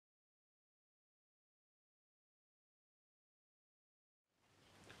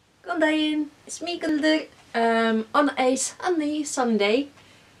Kom daarin, it's me Gulder, on a sunny Sunday.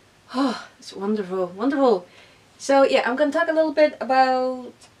 Oh, it's wonderful, wonderful. So yeah, I'm gonna talk a little bit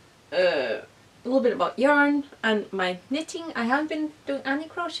about yarn and my knitting. I haven't been doing any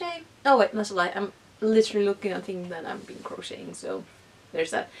crochet. Oh wait, that's a lie. I'm literally looking at things that I've been crocheting. So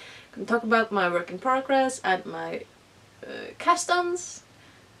there's that. I'm gonna talk about my work in progress and my cast-ons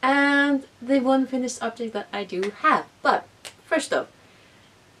and the one finished object that I do have. But first off,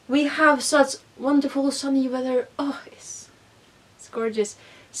 we have such wonderful sunny weather. Oh, it's gorgeous.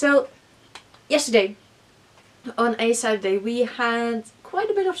 So yesterday on a Saturday we had quite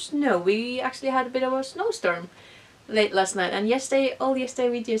a bit of snow. We actually had a bit of a snowstorm late last night, and all yesterday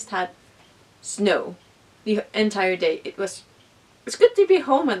we just had snow the entire day. It's good to be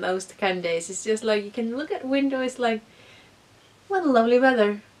home on those kind of days. It's just like you can look at the window, it's like, what lovely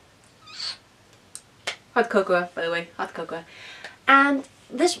weather. Hot cocoa, by the way, hot cocoa. And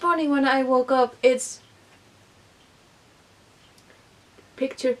this morning when I woke up, it's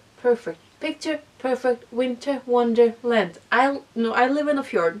picture perfect winter wonderland. I live in a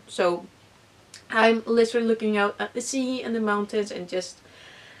fjord, so I'm literally looking out at the sea and the mountains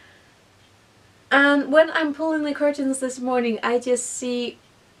and when I'm pulling the curtains this morning, I just see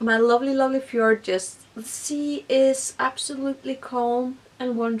my lovely fjord. The sea is absolutely calm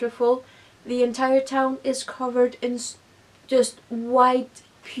and wonderful. The entire town is covered in just white,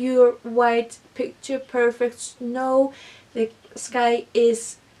 pure white, picture perfect snow. The sky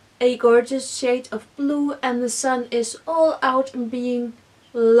is a gorgeous shade of blue and the sun is all out and being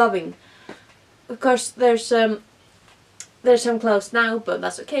loving. Of course there's some clouds now, but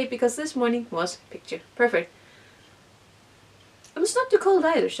that's okay because this morning was picture perfect. And it's not too cold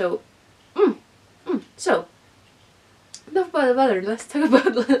either, so so enough about the weather. Let's talk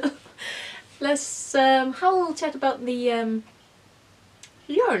about let's have a little chat about the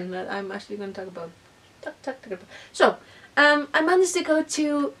yarn that I'm actually going to talk about. So I managed to go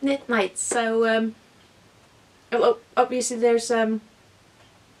to knit night. So obviously there's the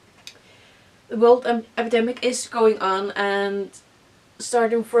world epidemic is going on, and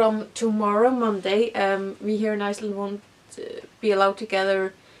starting from tomorrow, Monday, we here in Iceland won't be allowed to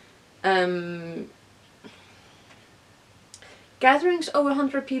gather. Gatherings over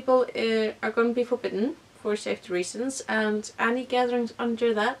 100 people are going to be forbidden for safety reasons, and any gatherings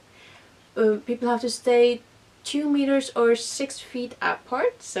under that, people have to stay 2 meters or 6 feet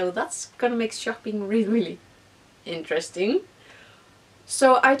apart. So that's gonna make shopping really interesting.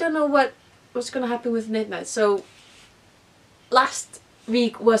 So I don't know what's gonna happen with knit night. So last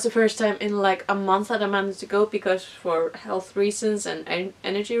week was the first time in like a month that I managed to go, because for health reasons and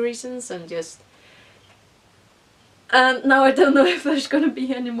energy reasons and now I don't know if there's gonna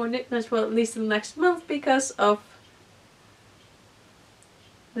be any more knit nights, well, at least in the next month, because of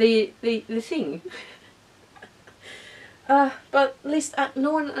the thing. But at least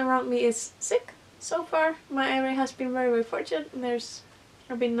no one around me is sick so far. My area has been very fortunate. There's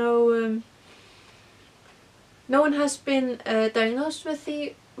been no one has been diagnosed with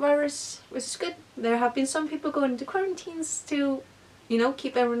the virus, which is good. There have been some people going into quarantines to,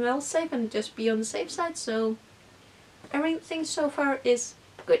 keep everyone else safe and just be on the safe side. So everything so far is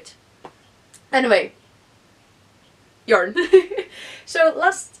good. Anyway, yarn. So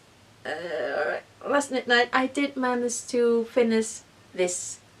last knit night I did manage to finish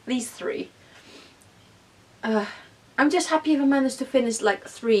these 3. I'm just happy if I managed to finish like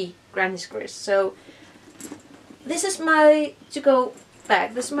 3 granny squares. So this is my to-go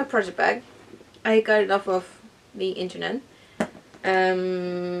bag. This is my project bag. I got it off of the internet,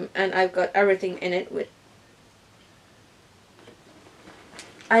 and I've got everything in it.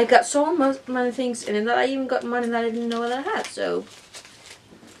 I got so many things in it that I even got money that I didn't know that I had. So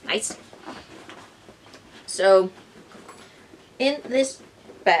nice. So in this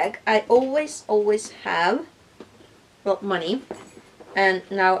bag I always have, well, money, and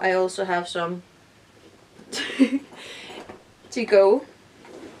now I also have some to go.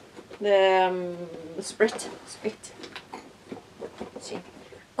 The sprit. Let's see. I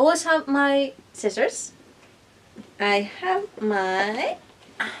always have my scissors. I have my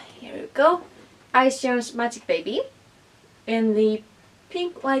here we go, Ice Yarns Magic Baby in the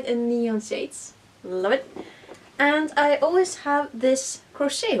pink, white and neon shades. Love it. And I always have this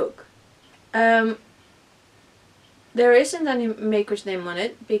crochet hook. There isn't any maker's name on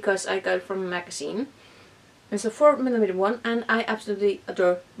it because I got it from a magazine. It's a 4mm one and I absolutely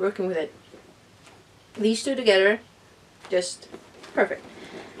adore working with it. These two together, just perfect.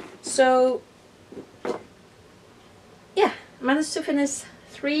 So yeah, managed to finish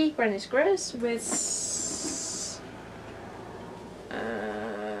 3 granny squares with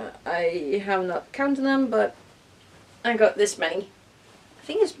I have not counted them, but I got this many. I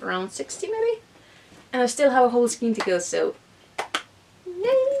think it's around 60 maybe. And I still have a whole skein to go, so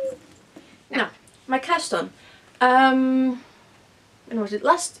yay! Now, my cast on. When was it?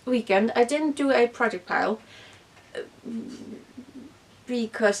 Last weekend I didn't do a project pile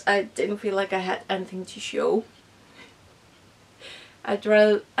because I didn't feel like I had anything to show. I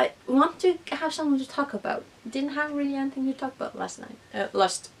want to have something to talk about. Didn't have really anything to talk about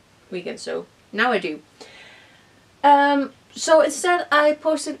last weekend, so now I do. So instead I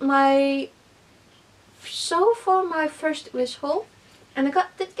posted my sew for my first wish haul, and I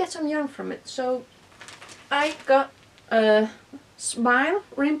did get some yarn from it. So I got a Smile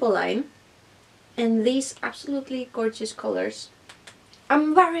rainbow line in these absolutely gorgeous colors.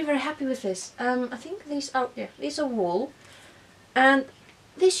 I'm very happy with this. I think these are wool, and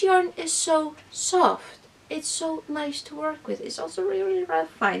this yarn is so soft. It's so nice to work with. It's also really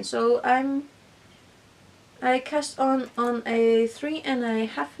fine. So I cast on a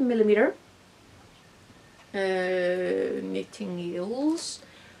 3.5 millimeter knitting needles,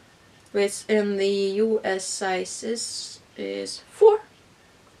 which in the US sizes is 4.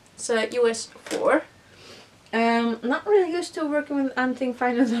 So US 4. Not really used to working with anything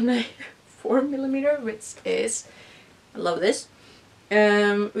finer than a 4 millimeter, which is, I love this,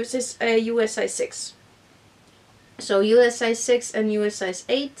 which is a US size 6. So US size 6 and US size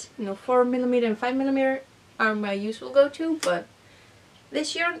 8, 4 millimeter and 5 millimeter are my usual go-to, but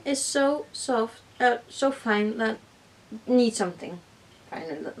this yarn is so soft, so fine that needs something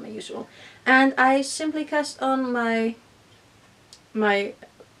finer than my usual. And I simply cast on my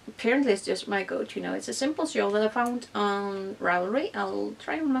apparently it's just my go-to now. It's a simple shawl that I found on Ravelry. I'll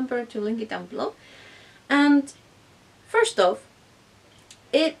try and remember to link it down below. And first off,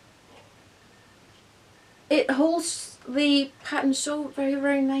 it holds the pattern so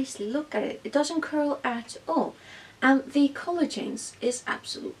very nicely. Look at it. It doesn't curl at all. And the color change is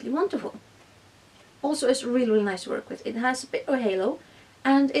absolutely wonderful. Also, it's really nice to work with. It has a bit of a halo,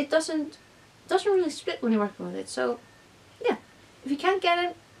 and it doesn't really split when you're working with it. So yeah, if you can't get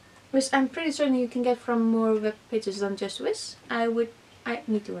it, which I'm pretty certain you can get from more web pages than just Wish, I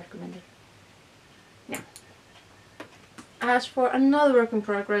need to recommend it. Yeah. As for another work in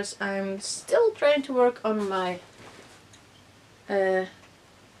progress, I'm still trying to work on my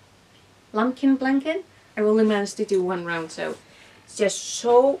lambkin blanket. I only managed to do one round, so it's just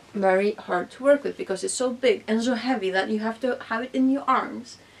so very hard to work with because it's so big and so heavy that you have to have it in your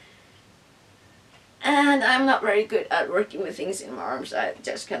arms. And I'm not very good at working with things in my arms. I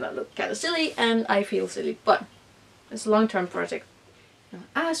just kind of look kind of silly, and I feel silly, but it's a long-term project.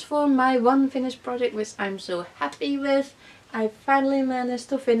 As for my one finished project, which I'm so happy with, I finally managed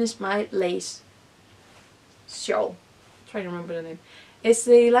to finish my lace shawl. Try to remember the name. It's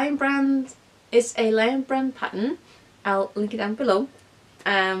the Lion Brand. It's a Lion Brand pattern. I'll link it down below.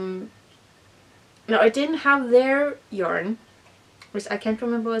 Now I didn't have their yarn, which I can't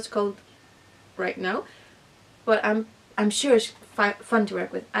remember what it's called right now, but I'm sure it's fun to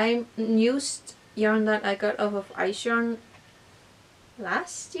work with. I used yarn that I got off of Ice Yarn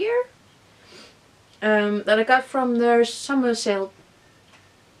last year, that I got from their summer sale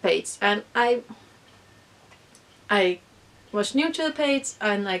page, and I was new to the page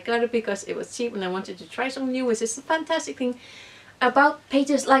and I got it because it was cheap and I wanted to try something new, which is a fantastic thing about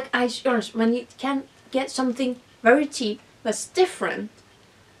pages like Ice Yarns. When you can get something very cheap that's different,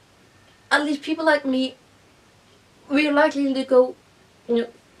 at least people like me, we're likely to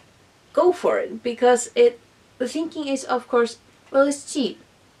go for it, because the thinking is, of course, well, it's cheap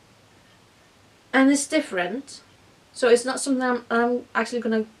and it's different, so it's not something I'm actually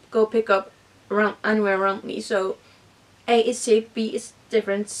gonna go pick up anywhere around me. So A, it's cheap, B, it's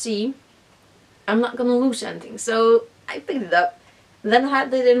different, C, I'm not gonna lose anything. So I picked it up, then I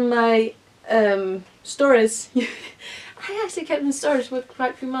had it in my storage. I actually kept it in storage for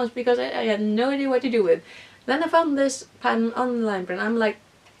quite a few months because I had no idea what to do with. Then I found this pattern online, and I'm like,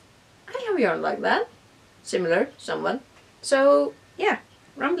 I have yarn like that, similar, somewhat. So yeah,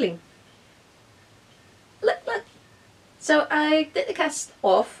 rambling. Look. So I did the cast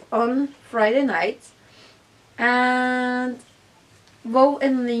off on Friday night and wove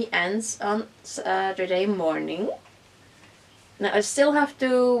in the ends on Saturday morning. Now I still have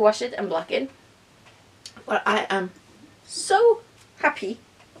to wash it and block it, but I am so happy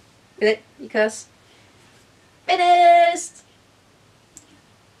with it because finished!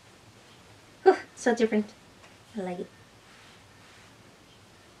 Whew, so different. I like it.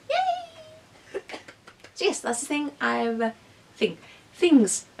 Yay! So yes, that's the thing.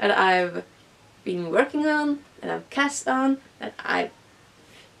 Things that I've been working on, that I've cast on, that I've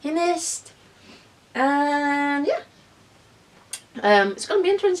finished. And yeah, it's gonna be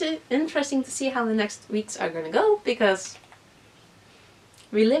interesting to see how the next weeks are gonna go, because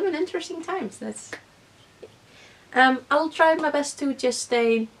we live in interesting times. That's I'll try my best to just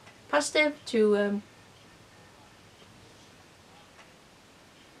stay positive, to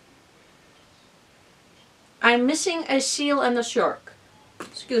I'm missing a seal and a shark.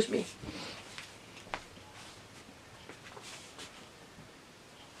 Excuse me.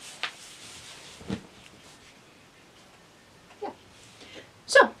 Yeah.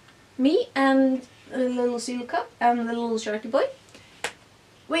 So, me and the little seal cup and the little sharky boy,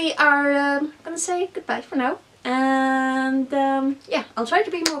 we are gonna say goodbye for now. And yeah, I'll try to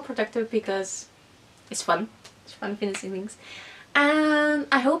be more productive because it's fun. It's fun finishing things. And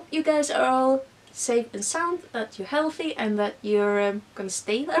I hope you guys are all safe and sound, that you're healthy, and that you're gonna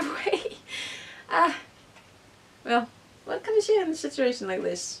stay that way. Well, what can I say in a situation like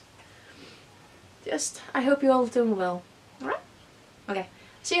this? Just, I hope you're all doing well. Alright? Okay.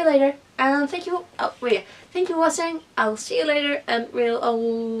 See you later, and thank you. Oh wait, thank you for watching. I'll see you later, and we'll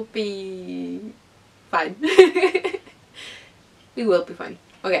all be fine. We will be fine.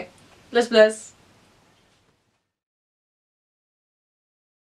 Okay. Bless, bless.